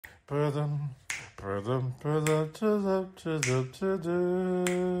Present, present, present,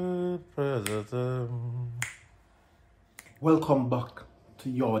 present. Welcome back to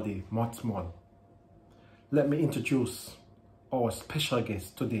Your Day Mots Mon. Let me introduce our special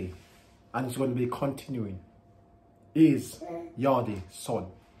guest today, and he's going to be continuing. Is Yardy son.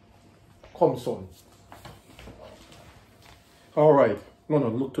 Come, son. All right. No,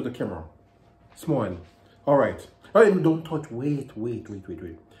 look to the camera. Smile. All right. All right, don't touch. Wait.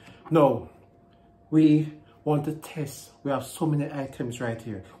 No, we want to test. We have so many items right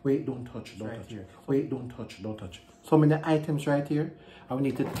here. Wait, don't touch. Wait, don't touch. So many items right here. And we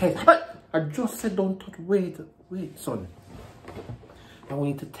need to test. I just said don't touch. Wait, son. And we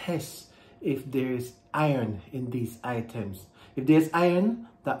need to test if there is iron in these items. If there's iron,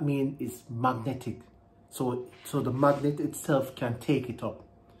 that means it's magnetic. So the magnet itself can take it up.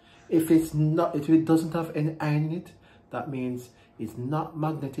 If it doesn't have any iron in it, that means it's not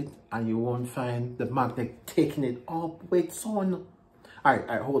magnetic and you won't find the magnet taking it up. Wait, son.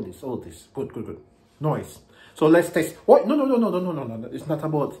 Alright, hold this. Good. Nice. So let's test. What? No. It's not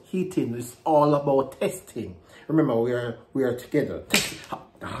about heating. It's all about testing. Remember, we are together.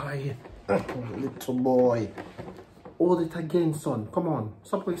 Hi, little boy. Hold it again, son. Come on.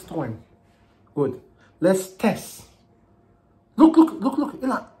 Stop wasting time. Good. Let's test. Look.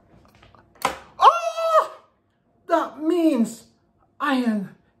 Eli. Ah! That means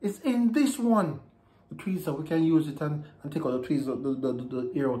iron is in this one. The tweezer, we can use it and take out the tweezer,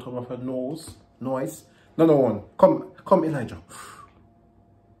 the air out of her nose. Noise. Another one. Come, Elijah.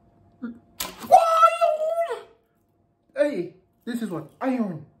 Hey, this is what?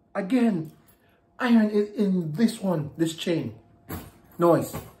 Iron. Again. Iron is in this one, this chain.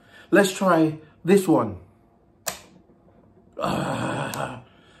 Noise. Let's try this one.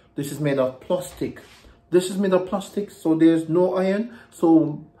 This is made of plastic. So there's no iron.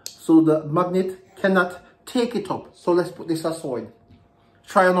 So the magnet cannot take it up. So let's put this aside.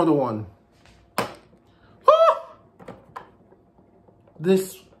 Try another one.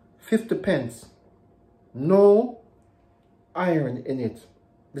 This 50 pence. No iron in it.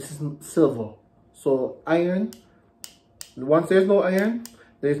 This is silver. So iron, once there's no iron,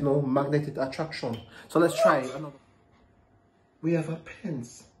 there's no magnetic attraction. So let's try another. We have a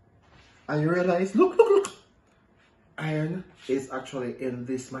pence. And you realize, look. Iron is actually in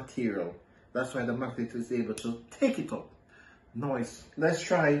this material. That's why the magnet is able to take it up. Nice. Let's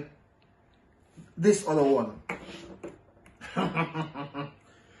try this other one.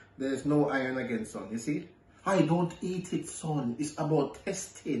 There's no iron again, son. You see? I don't eat it, son. It's about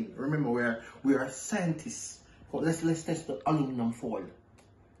testing. Remember, we are scientists. But let's test the aluminum foil.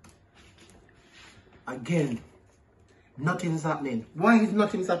 Again, nothing's happening. Why is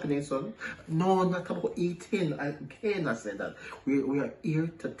nothing's happening, son? No, not about eating. Again, I said that. We are here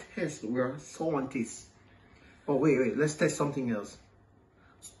to test. We are scientists. Oh, wait. Let's test something else.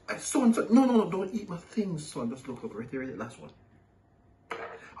 Son, no, don't eat my things, son. Just look right there, the last one.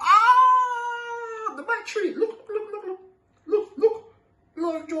 Ah, the battery. Look.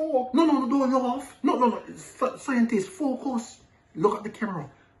 Lord Joe. No, don't laugh. No. Scientist, focus. Look at the camera.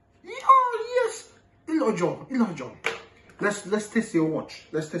 Yes. Elijah. Let's test your watch.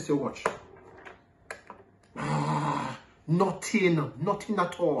 Ah, nothing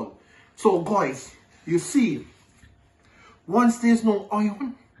at all. So guys, you see, once there's no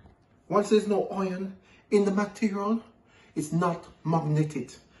iron in the material, it's not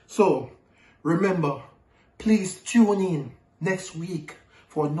magnetic. So remember, please tune in next week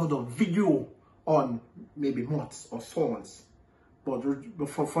for another video on maybe moths or swans. But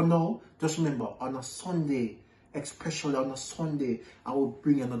for now, just remember, on a Sunday, especially on a Sunday, I will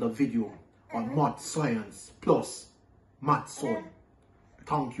bring another video on math science plus math son.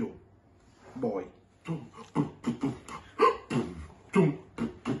 Thank you. Boy. Boom.